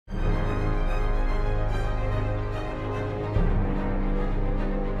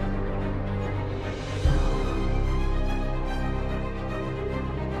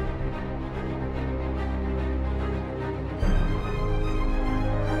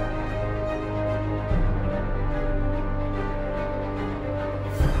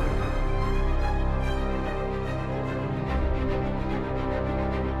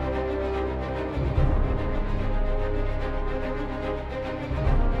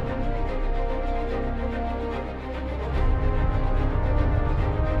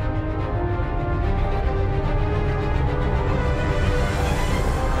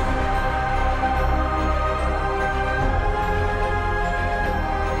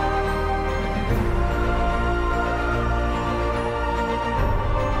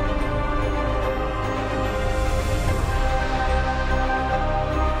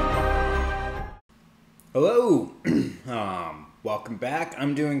welcome back.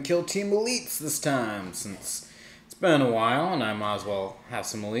 I'm doing Kill Team Elites this time, since it's been a while and I might as well have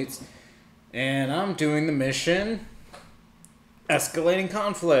some Elites. And I'm doing the mission Escalating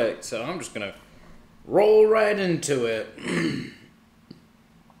Conflict, so I'm just gonna roll right into it.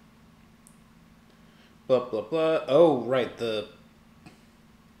 Blah blah blah. Oh, right, the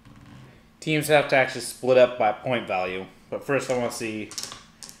teams have to actually split up by point value. But first I want to see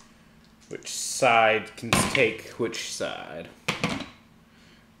which side can take which side.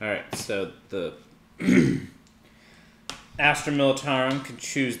 Alright, so the Astra Militarum can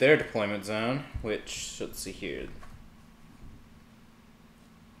choose their deployment zone, which, let's see here,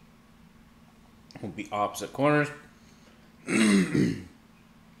 will be opposite corners. Militarum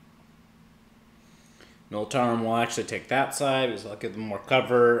will actually take that side, because I'll give them more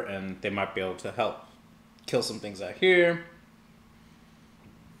cover, and they might be able to help kill some things out here.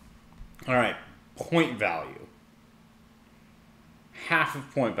 Alright, point value. Half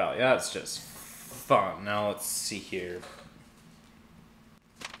of point value. That's just fun. Now let's see here.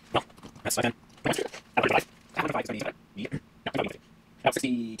 That's fine.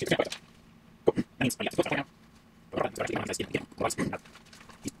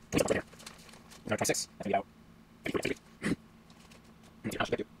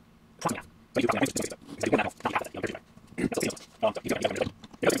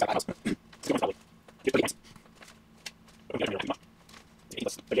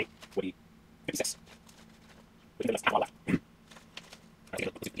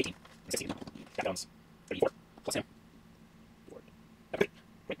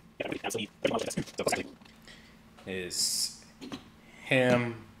 Is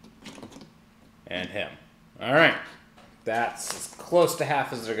him and him. Alright. That's as close to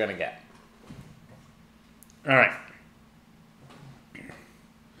half as they're gonna get. Alright.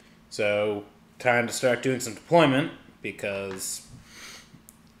 So, time to start doing some deployment, because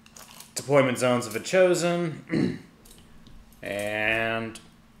deployment zones have been chosen, and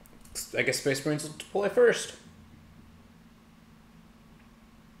I guess Space Marines will deploy first.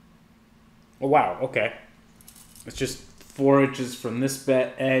 Oh wow, okay. It's just 4 inches from this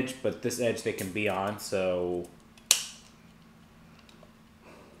edge, but this edge they can be on, so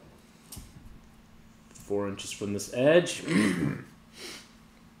 4 inches from this edge.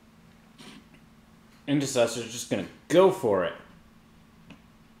 Intecesscor's just gonna go for it,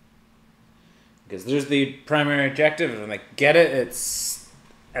 because there's the primary objective, and when they get it, it's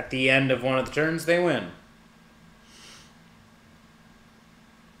at the end of one of the turns they win.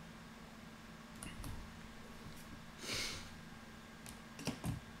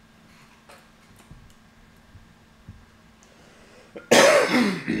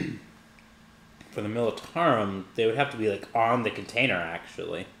 For the Militarum, they would have to be like on the container,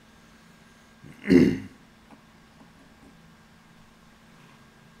 actually.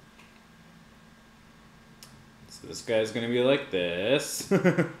 So this guy's gonna be like this. He's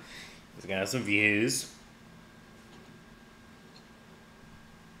gonna have some views.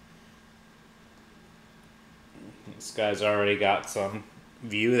 This guy's already got some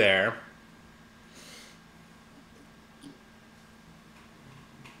view there.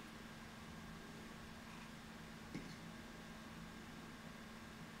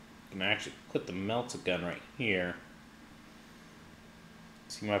 Can actually put the melta gun right here,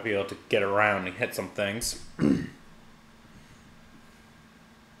 so you might be able to get around and hit some things.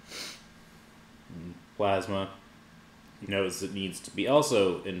 Plasma, he knows it needs to be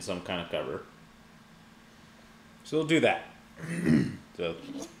also in some kind of cover, so we'll do that. So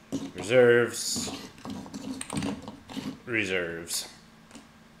reserves.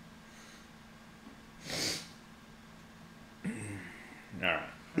 Alright.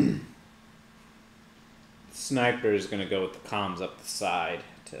 Sniper is going to go with the comms up the side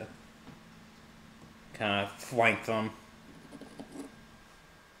to kind of flank them.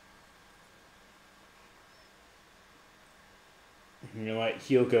 You know what?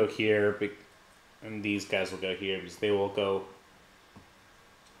 He'll go here, and these guys will go here, because they will go.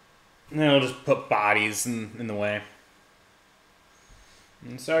 And they'll just put bodies in the way.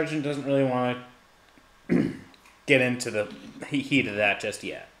 And Sergeant doesn't really want to get into the heat of that just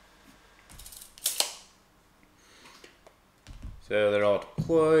yet. So they're all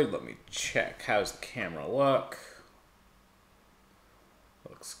deployed. Let me check. How's the camera look?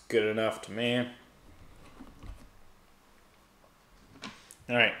 Looks good enough to me.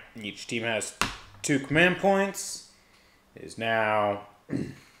 Alright, each team has 2 command points. It is now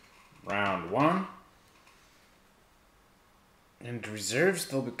round 1. And reserves,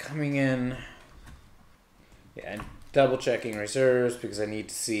 they'll be coming in. Yeah, and double checking reserves, because I need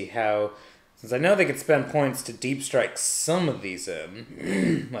to see how Since I know they could spend points to deep strike some of these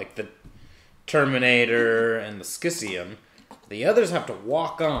in, like the Terminator and the Scion, the others have to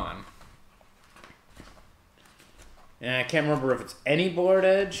walk on. And I can't remember if it's any board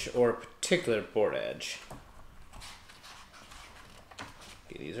edge or a particular board edge.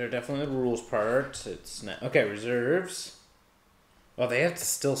 Okay, these are definitely the rules part. It's not, okay, reserves. Oh, they have to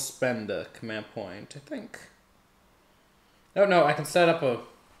still spend a command point, I think. Oh, no, I can set up a...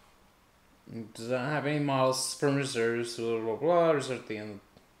 Does not have any models from reserves, blah, blah, blah, reserve at the end.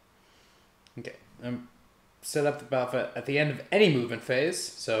 Okay, set up the buff at the end of any movement phase,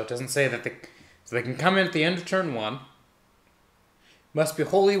 so it doesn't say that they can come in at the end of turn 1. Must be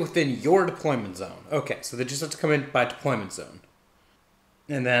wholly within your deployment zone. Okay, so they just have to come in by deployment zone.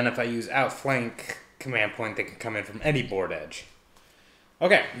 And then if I use outflank command point, they can come in from any board edge.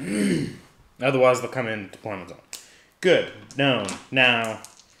 Okay. Otherwise, they'll come in deployment zone. Good. Known. Now,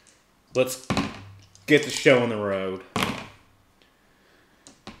 let's get the show on the road.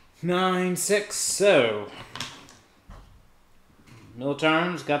 9-6. So,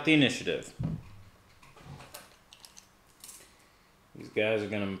 Militarum's got the initiative. These guys are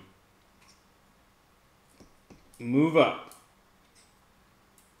gonna move up.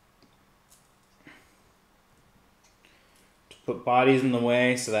 To put bodies in the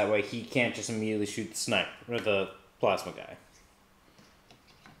way so that way he can't just immediately shoot the sniper or the plasma guy.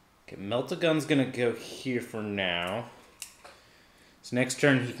 Okay, Melta Gun's gonna go here for now. So next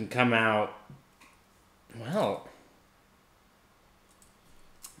turn he can come out. Well,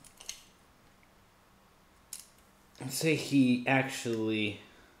 let's say he actually...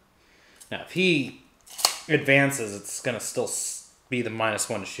 Now, if he advances, it's going to still be the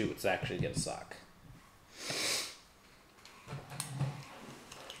 -1 to shoot. It's actually going to suck.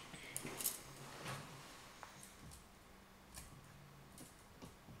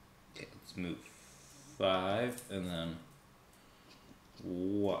 Okay, let's move 5, and then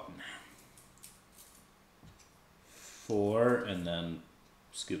 1. 4, and then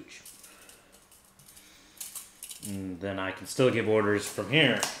scooch. And then I can still give orders from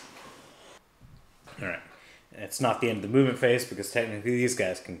here. Alright. It's not the end of the movement phase because technically these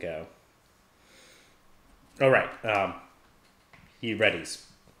guys can go. Alright. He readies.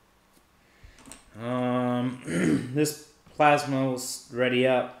 This plasma will ready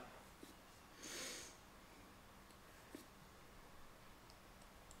up.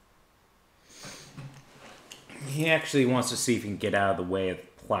 He actually wants to see if he can get out of the way of the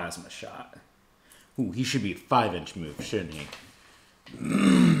plasma shot. Ooh, he should be a 5-inch move, shouldn't he?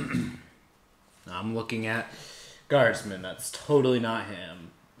 I'm looking at Guardsmen. That's totally not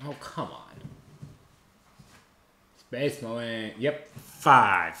him. Oh, come on. Space Marine. Yep,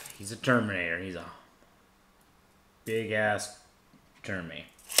 5. He's a Terminator. He's a big-ass Terminator.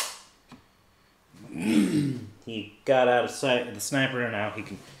 He got out of sight of the sniper, and now he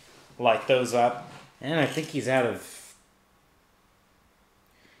can light those up. And I think he's out of...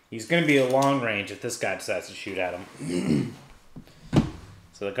 He's going to be a long range if this guy decides to shoot at him.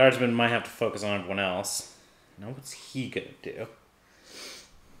 So the Guardsman might have to focus on everyone else. Now what's he going to do?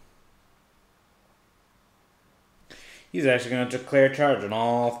 He's actually going to declare charge on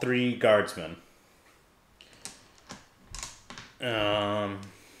all 3 Guardsmen. Well,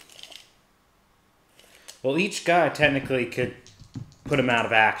 each guy technically could put him out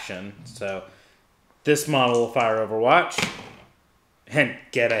of action. So this model will fire Overwatch and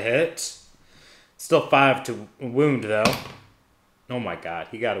get a hit. Still 5 to wound, though. Oh my god,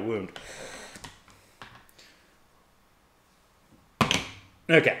 he got a wound.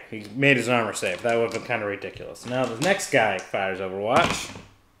 Okay, he made his armor save. That would have been kind of ridiculous. Now the next guy fires Overwatch.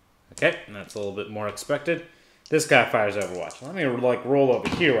 Okay, and that's a little bit more expected. This guy fires Overwatch. Let me like roll over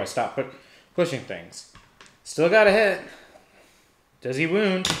here while I stop pushing things. Still got a hit. Does he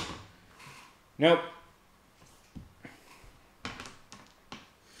wound? Nope.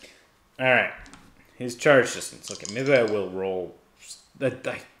 Alright. His charge distance. Okay, maybe I will roll.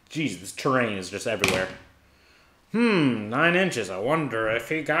 Jeez, this terrain is just everywhere. 9 inches. I wonder if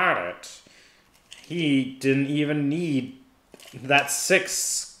he got it. He didn't even need... That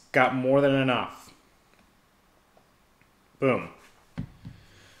 6 got more than enough. Boom.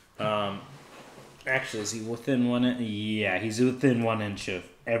 Actually, is he within 1 inch? Yeah, he's within 1 inch of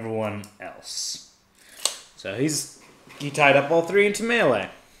everyone else. So he tied up all 3 into melee.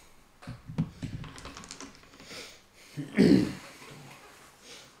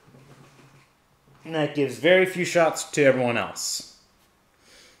 And that gives very few shots to everyone else.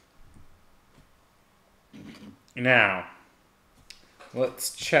 Now,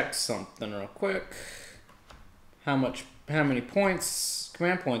 let's check something real quick. How much how many points,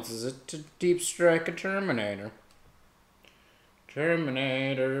 command points is it to deep strike a Terminator?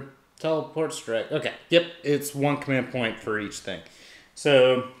 Terminator, teleport strike. Okay, yep, it's 1 command point for each thing.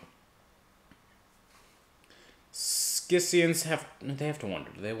 So, Scions have to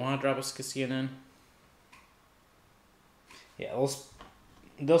wonder, do they want to drop a Scion in? Yeah,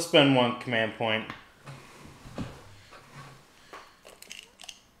 they'll spend 1 command point.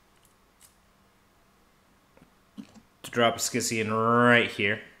 To drop a Scion right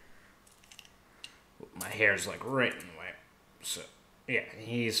here. My hair's like right in the way. So, yeah,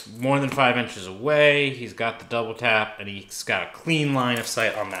 he's more than 5 inches away. He's got the double tap, and he's got a clean line of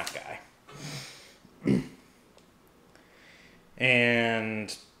sight on that guy.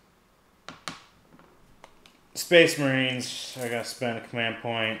 And Space Marines are going to spend a command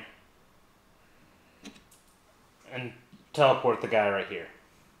point and teleport the guy right here.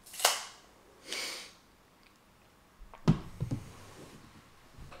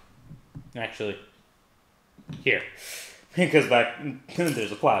 Actually, here. Because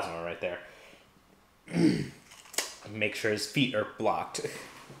there's a plasma right there. Make sure his feet are blocked.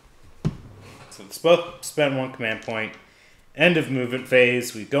 So let's both spend 1 command point. End of movement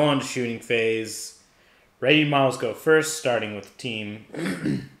phase. We go on to shooting phase. Ready models go first, starting with team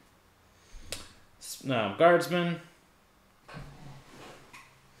Guardsmen.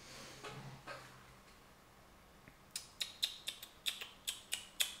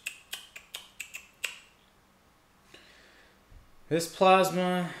 This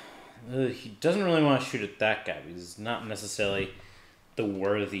plasma, he doesn't really want to shoot at that guy because he's not necessarily the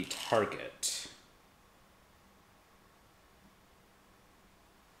worthy target.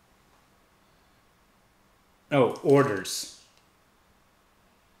 Oh, orders.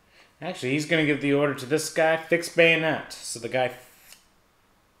 Actually, he's going to give the order to this guy, fix bayonet. So the guy,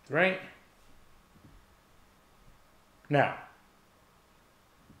 right? Now.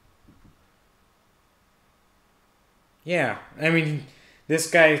 Yeah, I mean, this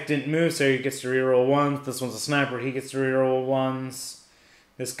guy didn't move, so he gets to reroll 1s. This one's a sniper, he gets to reroll 1s.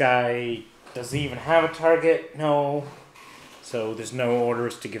 This guy, does he even have a target? No. So there's no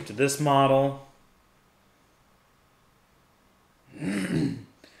orders to give to this model.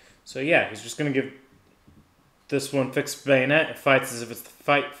 So yeah, he's just going to give this one fixed bayonet. It fights as if it's the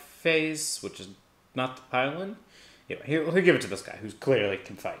fight phase, which is not the pylon. Yeah, he'll give it to this guy, who clearly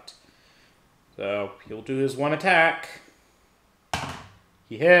can fight. So he'll do his 1 attack.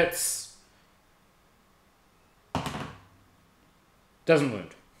 He hits. Doesn't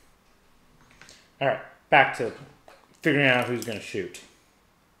wound. Alright, back to figuring out who's going to shoot.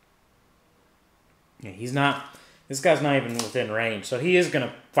 Yeah, this guy's not even within range, so he is going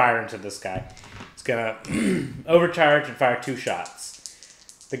to fire into this guy. He's going to overcharge and fire 2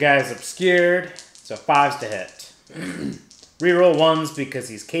 shots. The guy is obscured, so 5s to hit. Reroll 1s because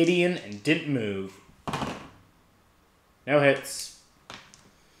he's Cadian and didn't move. No hits.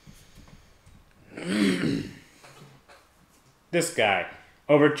 This guy,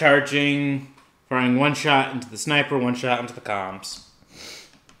 overcharging, firing 1 shot into the sniper, 1 shot into the comms.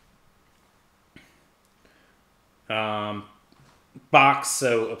 Box,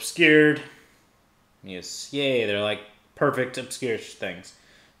 so obscured. Yes, yay, they're like perfect obscure things.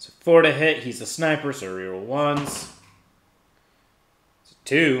 So 4 to hit, he's a sniper, so reroll 1s. So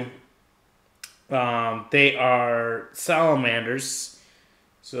 2. They are salamanders,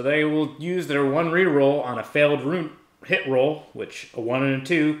 so they will use their 1 reroll on a failed hit roll, which a 1 and a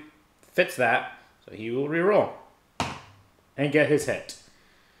 2 fits that, so he will reroll and get his hit.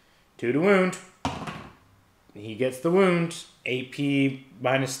 2 to wound. He gets the wound. AP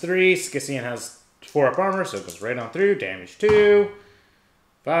 -3. Scion has 4 up armor, so it goes right on through. Damage 2.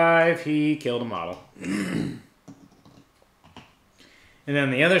 5. He killed a model. And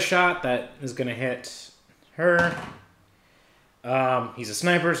then the other shot that is going to hit her. He's a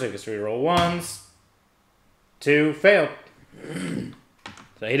sniper, so he gets to reroll 1s. 2. Failed.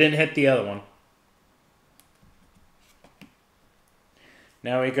 So he didn't hit the other one.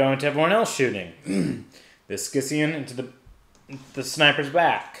 Now we go into everyone else shooting. This Scion into the sniper's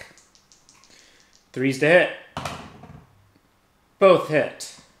back. 3s to hit. Both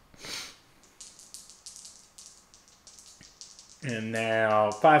hit. And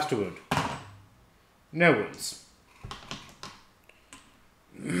now 5s to wound. No wounds.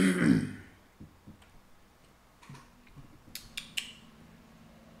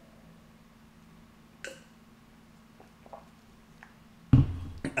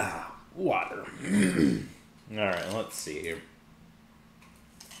 Water. Alright, let's see here.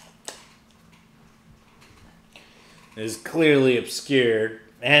 It is clearly obscured,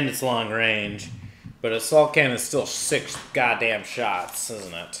 and it's long range. But assault cannon is still 6 goddamn shots,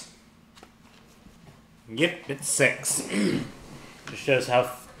 isn't it? Yep, it's 6. Just shows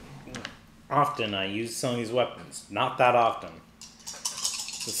how often I use some of these weapons. Not that often.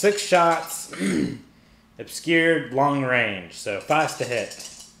 So 6 shots, obscured, long range, so fast to hit.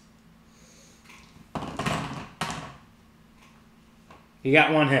 He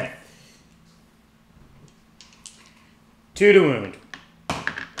got 1 hit. 2 to wound.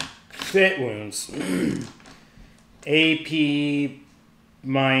 Hit wounds. AP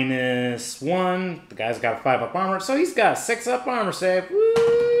 -1. The guy's got a 5 up armor, so he's got a 6 up armor save.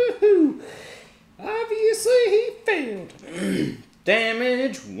 Woohoo! Obviously he failed.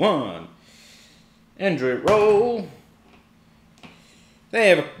 Damage 1. Injury roll. They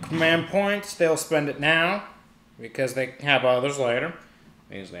have a command point. They'll spend it now because they have others later.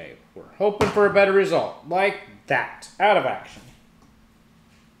 Because they were hoping for a better result. Like that. Out of action.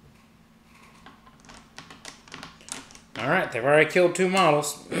 Alright, they've already killed 2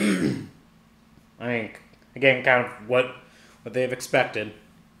 models. I mean, again, kind of what they've expected.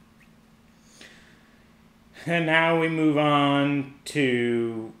 And now we move on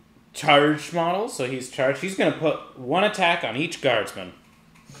to charged models. So he's charged. He's going to put 1 attack on each guardsman.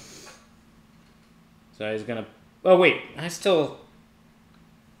 So he's going to... Oh, wait.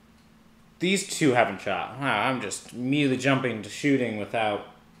 These 2 haven't shot. Wow, I'm just immediately jumping to shooting without...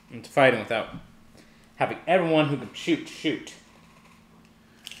 into fighting without having everyone who can shoot.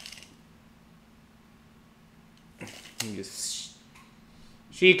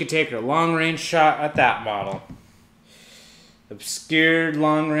 She could take her long-range shot at that model. Obscured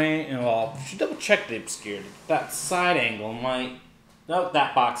long-range... Well, she double-check the obscured. That side angle might... Nope,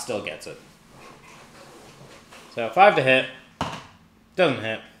 that box still gets it. So, 5 to hit. Doesn't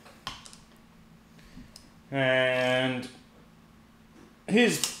hit. And...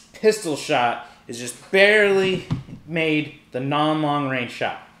 his pistol shot is just barely made the non-long-range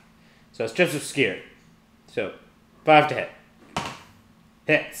shot. So, it's just obscured. So, 5 to hit.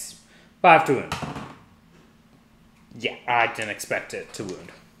 Hits. 5 to wound. Yeah, I didn't expect it to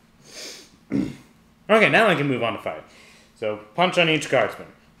wound. Okay, now I can move on to fight. So, punch on each guardsman.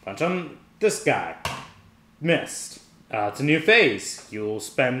 Punch on this guy. Missed. It's a new phase. You'll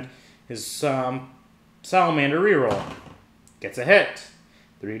spend his salamander reroll. Gets a hit.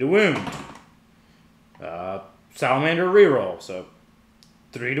 3 to wound. Salamander reroll. So,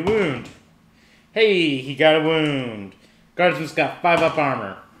 3 to wound. Hey, he got a wound. Guardsman's got 5 up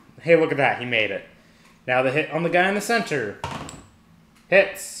armor. Hey, look at that. He made it. Now the hit on the guy in the center.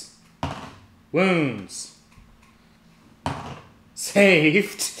 Hits. Wounds.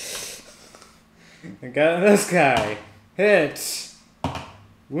 Saved. I got this guy. Hit.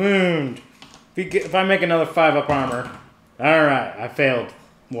 Wound. If I make another 5 up armor. Alright, I failed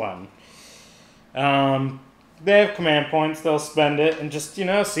 1. They have command points. They'll spend it and just,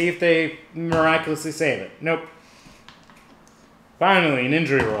 see if they miraculously save it. Nope. Finally, an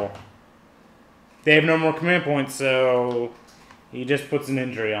injury roll. They have no more command points, so he just puts an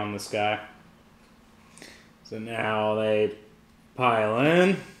injury on this guy. So now they pile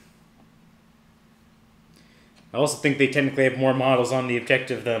in. I also think they technically have more models on the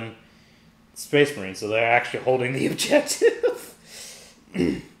objective than Space Marines, so they're actually holding the objective.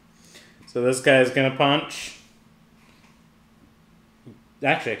 So this guy's gonna punch.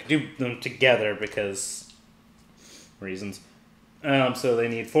 Actually, I could do them together because reasons. So they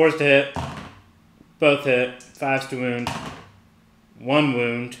need 4s to hit, both hit, 5s to wound, 1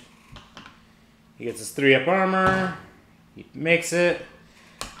 wound. He gets his 3 up armor. He makes it.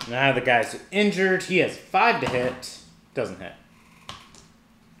 Now the guy's injured. He has 5 to hit. Doesn't hit.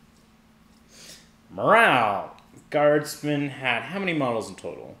 Morale. Guardsmen had how many models in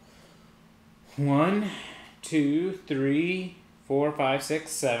total? 1, 2, 3, 4, 5, 6,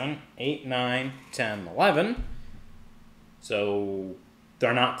 7, 8, 9, 10, 11. So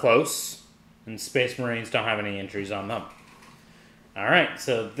they're not close. And Space Marines don't have any injuries on them. Alright,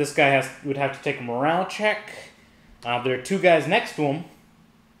 so this guy would have to take a morale check. There are 2 guys next to him,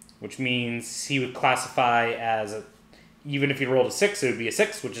 which means he would classify as even if he rolled a 6, it would be a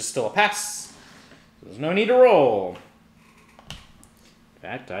 6, which is still a pass. So there's no need to roll. In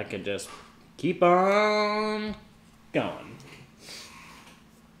fact, I could just keep on going.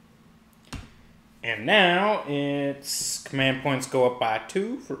 And now its command points go up by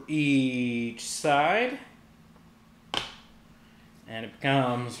 2 for each side. And it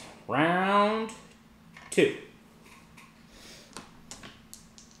becomes round 2.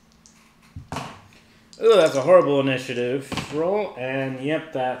 Oh, that's a horrible initiative roll. And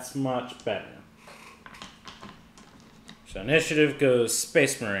yep, that's much better. So initiative goes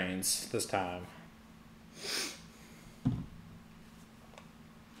Space Marines this time.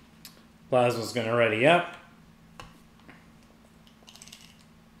 Plasma's gonna ready up.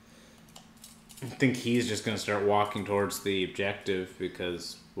 I think he's just gonna start walking towards the objective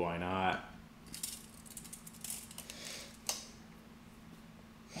because why not?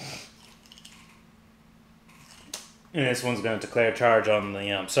 And this one's gonna declare charge on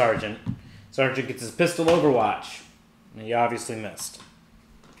the sergeant. Sergeant gets his pistol overwatch. He obviously missed.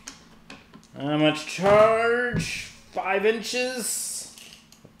 How much charge? 5 inches?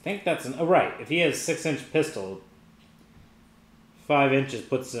 I think that's an... Oh, right. If he has a 6-inch pistol, 5 inches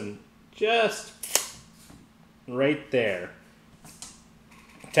puts him just right there.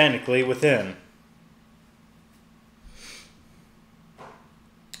 Technically within.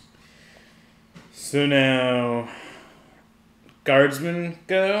 So now... Guardsmen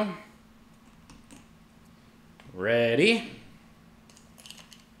go. Ready.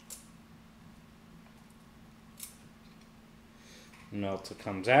 Melta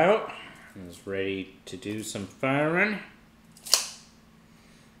comes out and is ready to do some firing.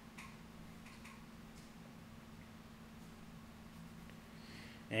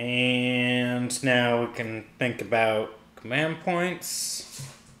 And now we can think about command points.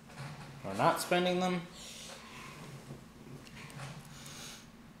 Or not spending them.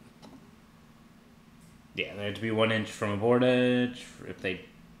 Yeah, they have to be 1 inch from a board edge if they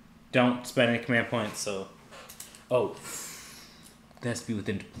don't spend any command points, so... Oh, it has to be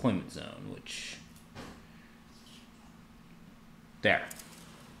within deployment zone, which... There.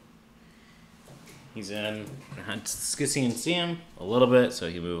 He's in... Skissy and see him a little bit, so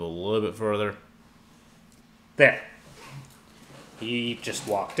he can move a little bit further. There. He just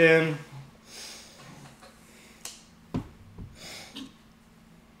walked in.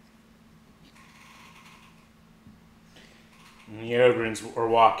 And the Ogrns are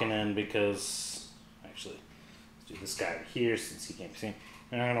walking in because, actually, let's do this guy right here since he can't be seen.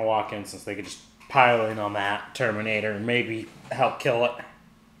 They're going to walk in since they could just pile in on that Terminator and maybe help kill it.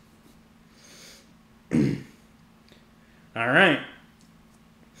 Alright.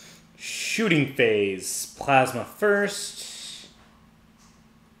 Shooting phase. Plasma first.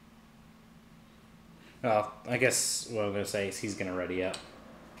 Well, I guess what I'm going to say is he's going to ready up.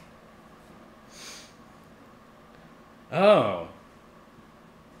 Oh.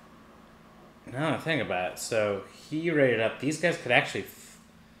 Now I think about it. So he rated up. These guys could actually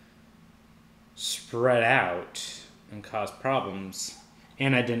spread out and cause problems.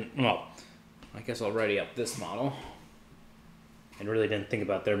 And I didn't... Well, I guess I'll ready up this model. I really didn't think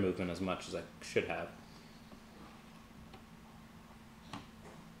about their movement as much as I should have.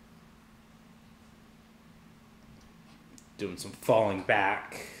 Doing some falling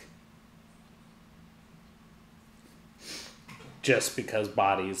back. Just because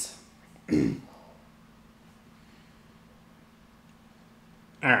bodies.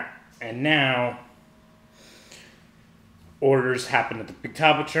 Alright, and now orders happen at the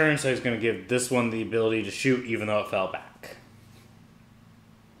top of turn, so he's going to give this one the ability to shoot even though it fell back.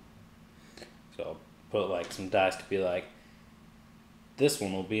 So I'll put like some dice to be like, this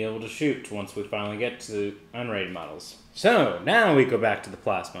one will be able to shoot once we finally get to unrated models. So now we go back to the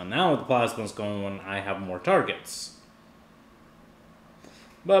plasma. Now the plasma is going when I have more targets.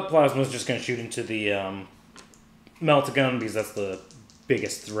 But Plasma's just going to shoot into the melta gun because that's the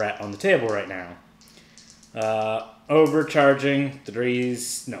biggest threat on the table right now. Overcharging. 4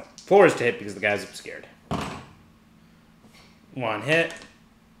 is to hit because the guy's scared. 1 hit.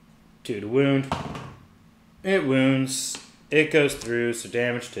 2 to wound. It wounds. It goes through, so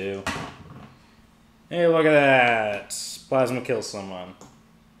damage 2. Hey, look at that. Plasma kills someone.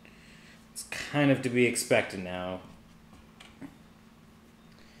 It's kind of to be expected now.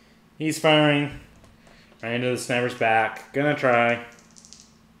 He's firing. Right into the sniper's back. Gonna try.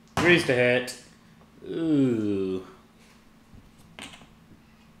 3's to hit. Ooh.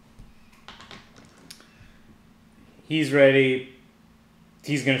 He's ready.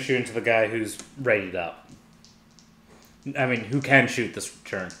 He's gonna shoot into the guy who's readied up. I mean, who can shoot this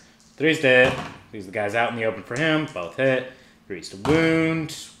turn. 3's to hit. These are the guys out in the open for him. Both hit. 3's to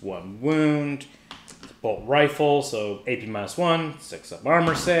wound. 1 wound. Bolt rifle, so AP -1, 6 up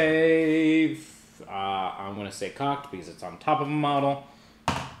armor save. I'm going to say cocked because it's on top of a model.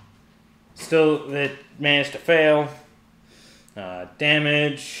 Still, it managed to fail.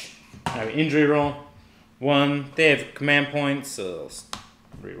 Damage. Injury roll. 1. They have command points, so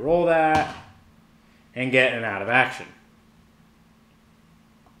re-roll that. And get an out of action.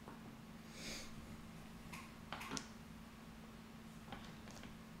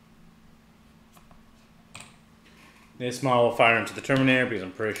 This model will fire into the Terminator because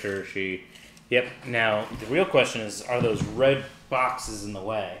I'm pretty sure she Yep, now the real question is, are those red boxes in the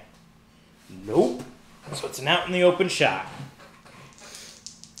way? Nope. So it's an out in the open shot.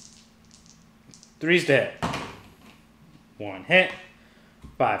 3's to hit. 1 hit.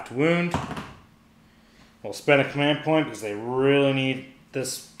 5 to wound. We'll spend a command point because they really need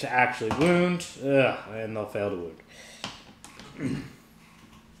this to actually wound. Ugh, and they'll fail to wound.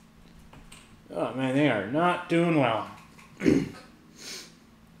 Oh man, they are not doing well.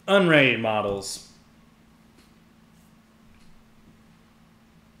 Unrated models.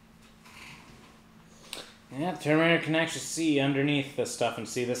 Yeah, Terminator can actually see underneath this stuff and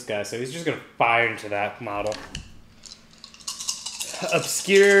see this guy, so he's just going to fire into that model.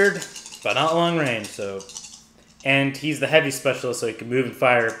 Obscured, but not long range, so... And he's the heavy specialist, so he can move and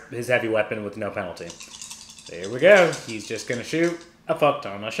fire his heavy weapon with no penalty. There we go. He's just going to shoot a fuck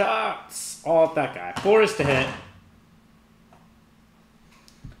ton of shots. All at that guy. 4 is to hit.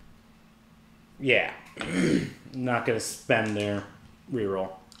 Yeah. Not going to spend their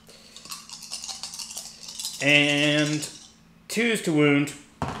reroll. And 2's to wound.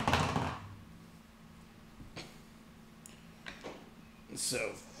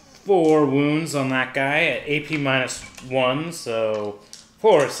 So 4 wounds on that guy at AP -1. So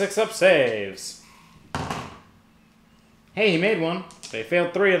 4 6-up saves. Hey, he made 1. They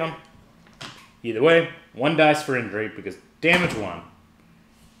failed 3 of them. Either way, 1 dice for injury because damage 1.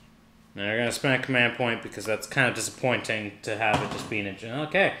 Now they're going to spend a command point because that's kind of disappointing to have it just be an injury.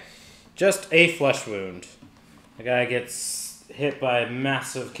 Okay, just a flesh wound. The guy gets hit by a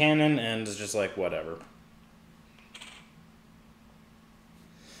massive cannon and is just like, whatever.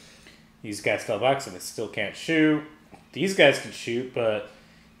 These guys still have and they still can't shoot. These guys can shoot, but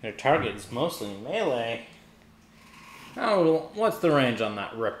their target is mostly melee. Oh, what's the range on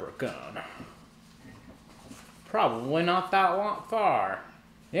that Ripper gun? Probably not that far.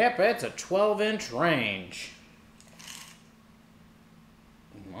 Yep, it's a 12-inch range.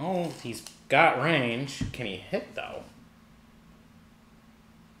 Well, he's got range. Can he hit, though?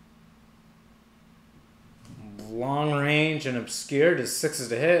 Long range and obscured is 6s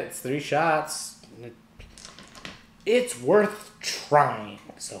to hit. It's 3 shots. It's worth trying,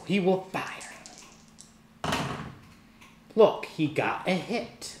 so he will fire. Look, he got a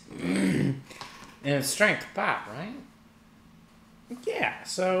hit. And it's strength 5, right? Yeah,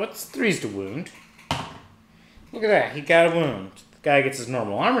 so it's 3s to wound. Look at that, he got a wound. The guy gets his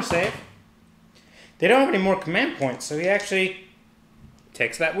normal armor save. They don't have any more command points, so he actually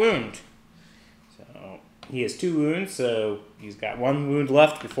takes that wound. So he has 2 wounds, so he's got 1 wound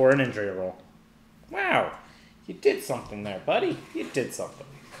left before an injury roll. Wow, you did something there, buddy. You did something.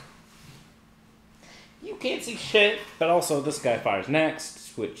 You can't see shit, but also this guy fires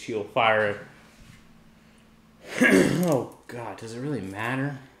next, which he'll fire. Oh god, does it really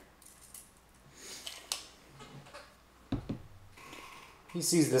matter? He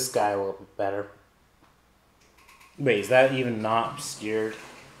sees this guy a little bit better. Wait, is that even not obscured?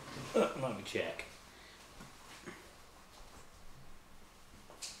 Let me check.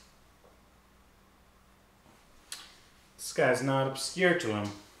 This guy's not obscure to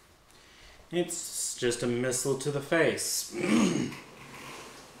him. It's just a missile to the face.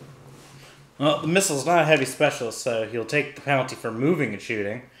 Well, the missile's not a heavy specialist, so he'll take the penalty for moving and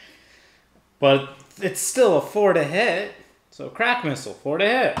shooting. But it's still a 4 to hit. So crack missile, 4 to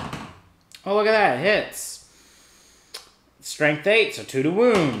hit. Oh, look at that, it hits. Strength 8, so 2 to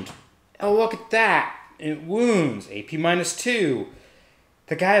wound. Oh, look at that. It wounds, AP -2.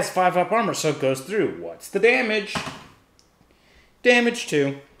 The guy has 5-up armor, so it goes through. What's the damage? Damage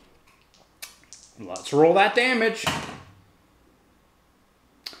 2. Let's roll that damage.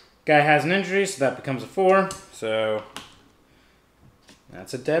 Guy has an injury, so that becomes a 4. So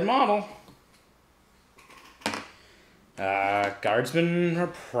that's a dead model. Guardsmen are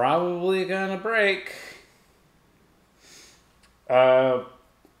probably gonna break.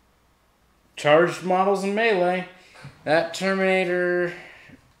 Charged models in melee. That Terminator,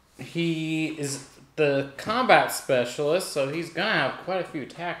 he is the combat specialist, so he's gonna have quite a few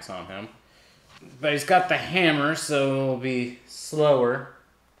attacks on him. But he's got the hammer, so it'll be slower.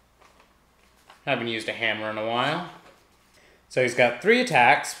 Haven't used a hammer in a while. So he's got 3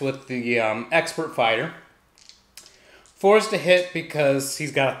 attacks with the expert fighter. 4's to hit because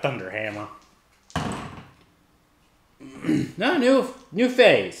he's got a thunder hammer. No, new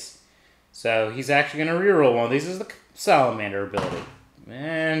phase. So he's actually going to reroll one of these as the salamander ability.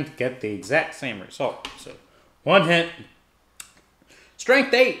 And get the exact same result. So 1 hit.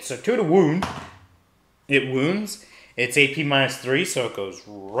 Strength 8, so 2 to wound. It wounds. It's AP -3, so it goes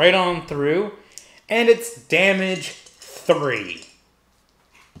right on through. And it's damage 3.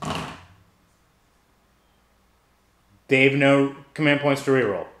 They have no command points to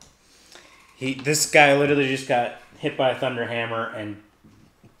reroll. This guy literally just got hit by a thunder hammer and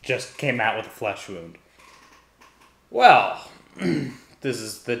just came out with a flesh wound. Well, this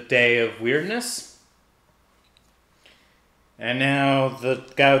is the day of weirdness. And now the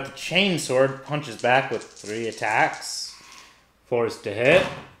guy with the chainsword punches back with 3 attacks. 4's to hit.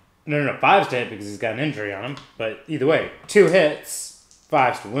 No, 5's to hit because he's got an injury on him. But either way, 2 hits,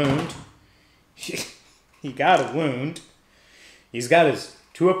 5's to wound. He got a wound. He's got his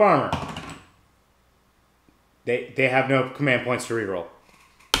 2-up armor. They have no command points to reroll.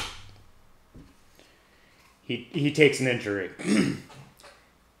 He takes an injury.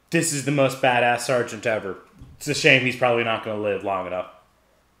 This is the most badass sergeant ever. It's a shame he's probably not going to live long enough.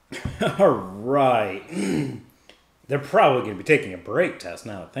 Alright. They're probably going to be taking a break test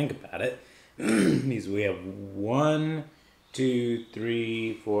now that I think about it. Means we have 1, 2,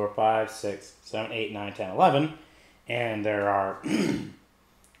 3, 4, 5, 6, 7, 8, 9, 10, 11. And there are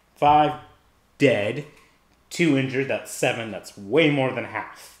 5 dead, 2 injured. That's 7. That's way more than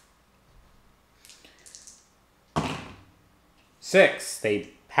half. 6. They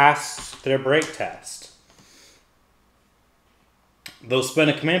passed their break test. They'll spend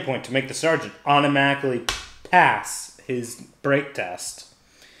a command point to make the sergeant automatically pass his break test.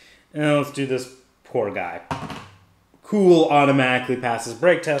 And let's do this poor guy. Cool automatically passes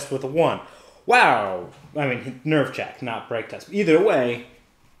break test with a 1. Wow! I mean, nerve check, not break test. Either way,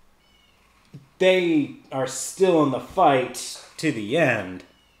 they are still in the fight to the end.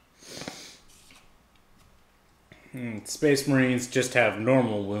 Space Marines just have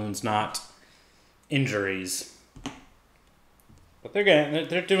normal wounds, not injuries. But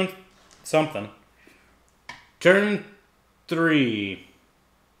they're doing something. Turn 3.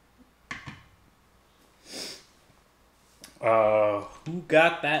 Who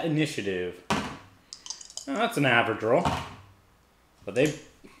got that initiative? Oh, that's an average roll. But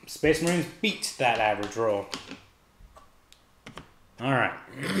Space Marines beat that average roll. Alright.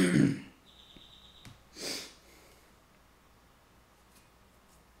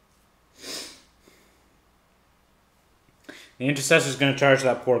 The Intercessor's going to charge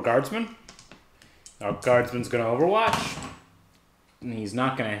that poor Guardsman. Our Guardsman's going to overwatch. And he's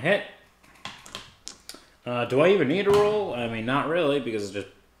not going to hit. Do I even need a roll? I mean, not really, because it's just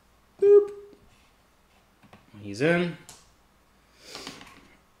boop. He's in.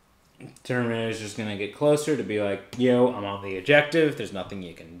 Terminator's just going to get closer to be like, yo, I'm on the objective. There's nothing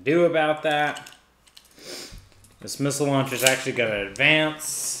you can do about that. This missile launcher's actually going to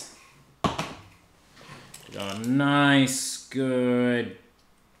advance. Going nice. Good.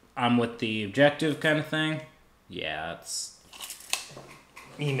 I'm with the objective kind of thing. Yeah,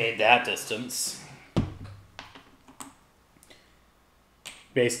 he made that distance.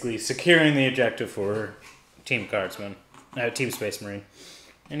 Basically securing the objective for Team Guardsman. Team Space Marine.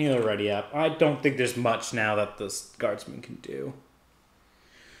 And he'll ready up. I don't think there's much now that this Guardsman can do.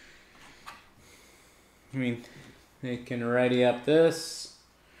 I mean, they can ready up this.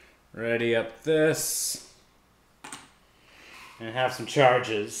 Ready up this. And have some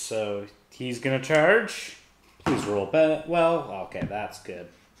charges, so he's going to charge. Please roll well. Okay, that's good.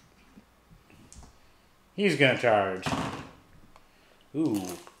 He's going to charge. Ooh,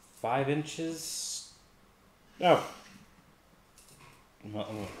 5 inches. Oh.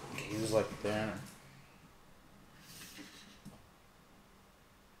 He was like there.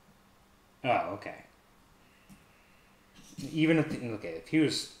 Oh, okay. Even if he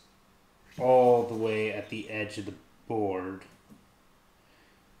was all the way at the edge of the board.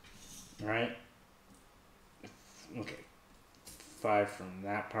 Right? Okay. 5 from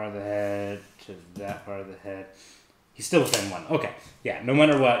that part of the head to that part of the head. He's still within 1. Okay. Yeah, no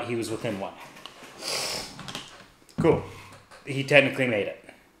matter what, he was within 1. Cool. He technically made it.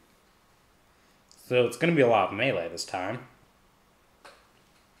 So it's going to be a lot of melee this time.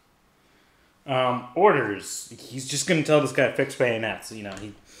 Orders. He's just going to tell this guy to fix bayonets. You know,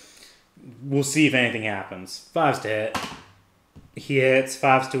 we'll see if anything happens. 5's to hit. He hits.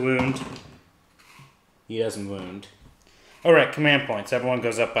 5's to wound. He doesn't wound. Alright, command points. Everyone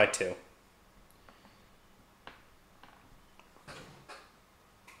goes up by 2.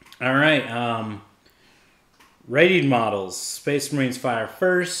 Alright, rated models. Space Marines fire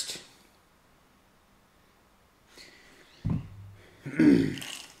first.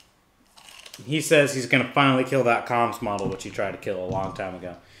 He says he's going to finally kill that comms model, which he tried to kill a long time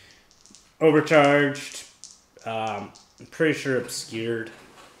ago. Overcharged. I'm pretty sure obscured.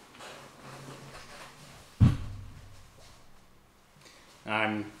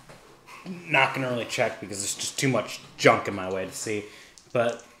 I'm not going to really check because there's just too much junk in my way to see.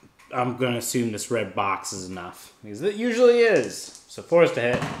 But I'm going to assume this red box is enough. Because it usually is. So 4 is to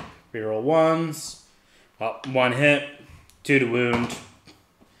hit. Reroll 1s. Oh, 1 hit. 2 to wound.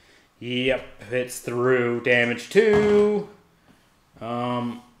 Yep, hits through. Damage 2.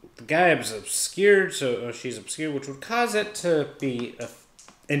 The guy is obscured, so she's obscured, which would cause it to be an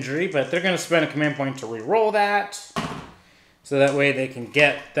injury, but they're going to spend a command point to reroll that, so that way they can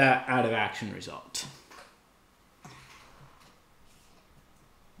get that out of action result.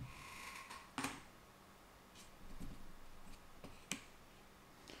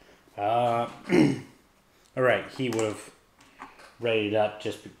 Alright, he would have readied up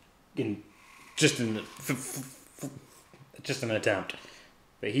just an attempt.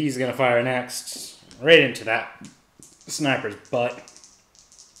 But he's going to fire next, right into that sniper's butt.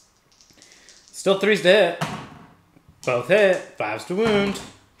 Still 3s to hit. Both hit. 5s to wound.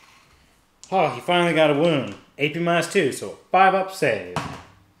 Oh, he finally got a wound. AP -2, so 5 up save.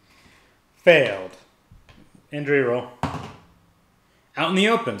 Failed. Injury roll. Out in the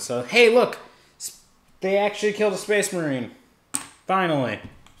open, so hey, look. They actually killed a Space Marine. Finally.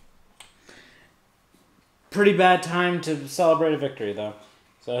 Pretty bad time to celebrate a victory, though.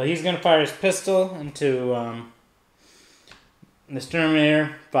 So he's going to fire his pistol into this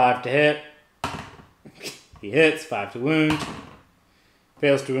Terminator. 5 to hit. He hits. 5 to wound.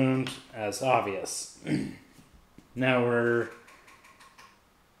 Fails to wound, as obvious. Now we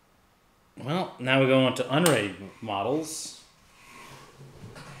go on to unrated models.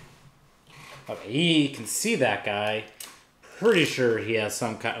 Okay, he can see that guy. Pretty sure he has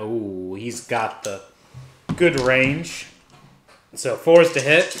some kind. Ooh, he's got the good range. So 4s to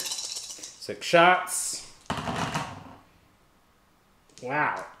hit. 6 shots.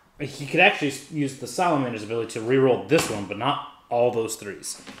 Wow. He could actually use the Salamander's ability to reroll this one, but not all those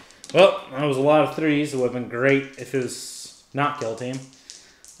 3s. Well, that was a lot of 3s. It would have been great if it was not kill team.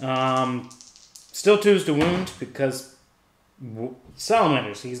 Still 2s to wound because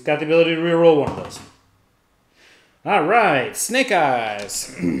Salamanders. He's got the ability to reroll one of those. Alright, Snake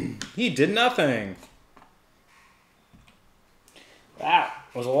Eyes. He did nothing. That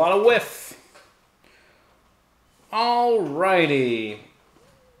was a lot of whiff. Alrighty.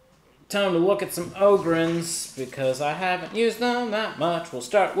 Time to look at some Ogrins, because I haven't used them that much. We'll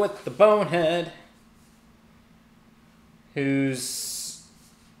start with the Bonehead, who's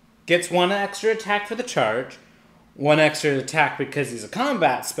gets 1 extra attack for the charge, 1 extra attack because he's a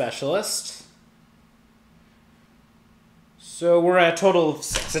combat specialist. So we're at a total of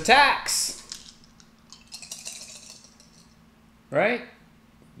 6 attacks. Right?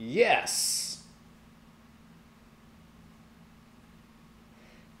 Yes.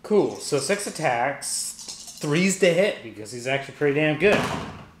 Cool. So 6 attacks, 3s to hit because he's actually pretty damn good.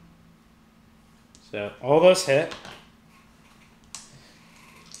 So all those hit.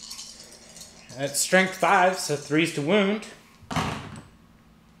 That's strength 5, so 3s to wound.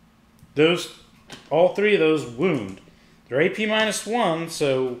 All 3 of those wound. They're AP -1,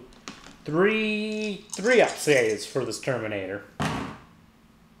 so 3 up saves for this Terminator,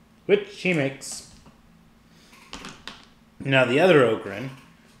 which he makes. Now the other Ogryn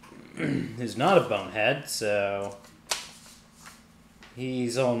is not a Bonehead, so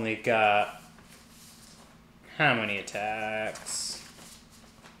he's only got how many attacks?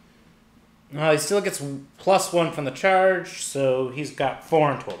 He still gets +1 from the charge, so he's got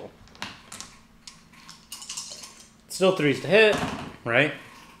 4 in total. Still 3s to hit, right?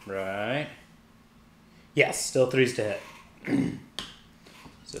 Right. Yes, still 3s to hit.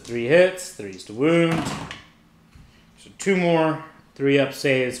 So 3 hits, 3s to wound. So 2 more 3-up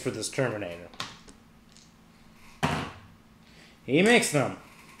saves for this Terminator. He makes them.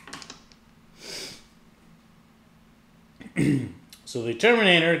 So the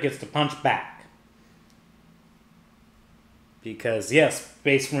Terminator gets to punch back. Because, yes,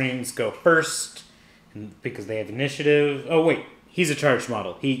 Space Marines go first, and because they have initiative. Oh, wait. He's a charged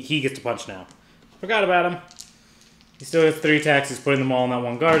model. He gets to punch now. Forgot about him. He still has 3 attacks. He's putting them all on that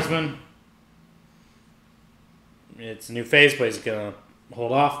one Guardsman. It's a new phase, but he's going to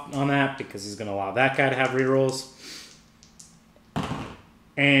hold off on that because he's going to allow that guy to have rerolls.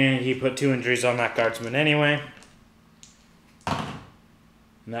 And he put 2 injuries on that Guardsman anyway.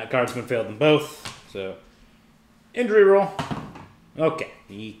 And that Guardsman failed them both. So, injury roll. Okay,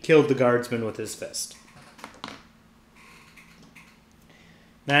 he killed the Guardsman with his fist.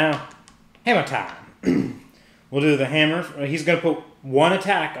 Now, hammer time. We'll do the hammer. He's going to put 1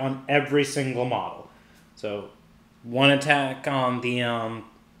 attack on every single model. So, 1 attack on the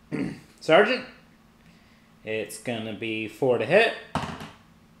Sergeant. It's going to be 4 to hit.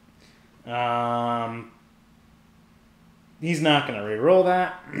 He's not going to reroll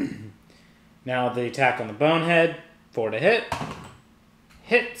that. Now the attack on the Bonehead, 4 to hit.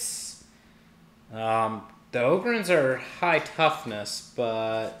 Hits. The Ogrons are high toughness,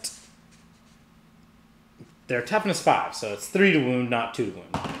 but they're toughness 5, so it's 3 to wound, not 2 to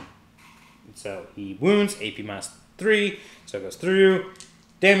wound. So he wounds, AP minus 3, so it goes through.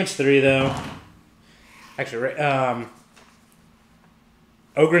 Damage 3 though. Actually,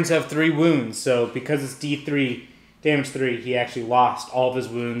 Ogrons have 3 wounds, so because it's D3, damage 3, he actually lost all of his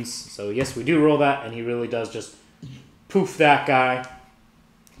wounds. So yes, we do roll that, and he really does just poof that guy.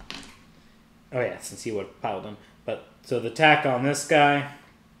 Oh yeah, since he would have piled him. But so the attack on this guy,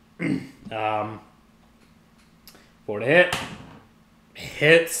 4 to hit,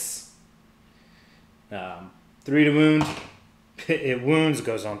 hits, 3 to wound, it wounds,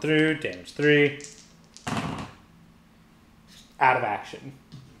 goes on through, damage 3, out of action.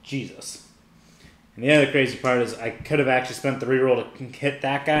 Jesus. And the other crazy part is I could have actually spent the reroll to hit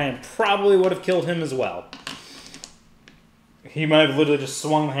that guy and probably would have killed him as well. He might have literally just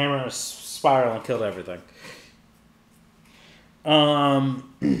swung the hammer in a spiral and killed everything.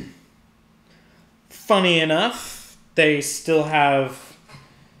 Funny enough, they still have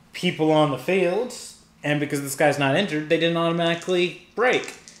people on the field, and because this guy's not injured, they didn't automatically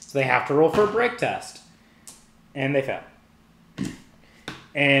break. So they have to roll for a break test. And they fail.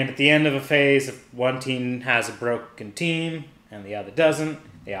 And at the end of a phase, if one team has a broken team and the other doesn't,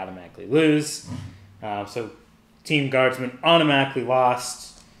 they automatically lose. So Team Guardsmen automatically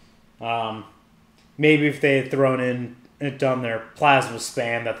lost. Maybe if they had thrown in and done their plasma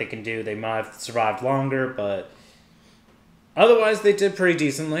spam that they can do, they might have survived longer, but otherwise they did pretty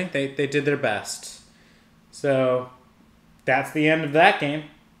decently. They did their best. So that's the end of that game.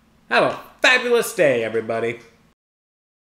 Have a fabulous day, everybody.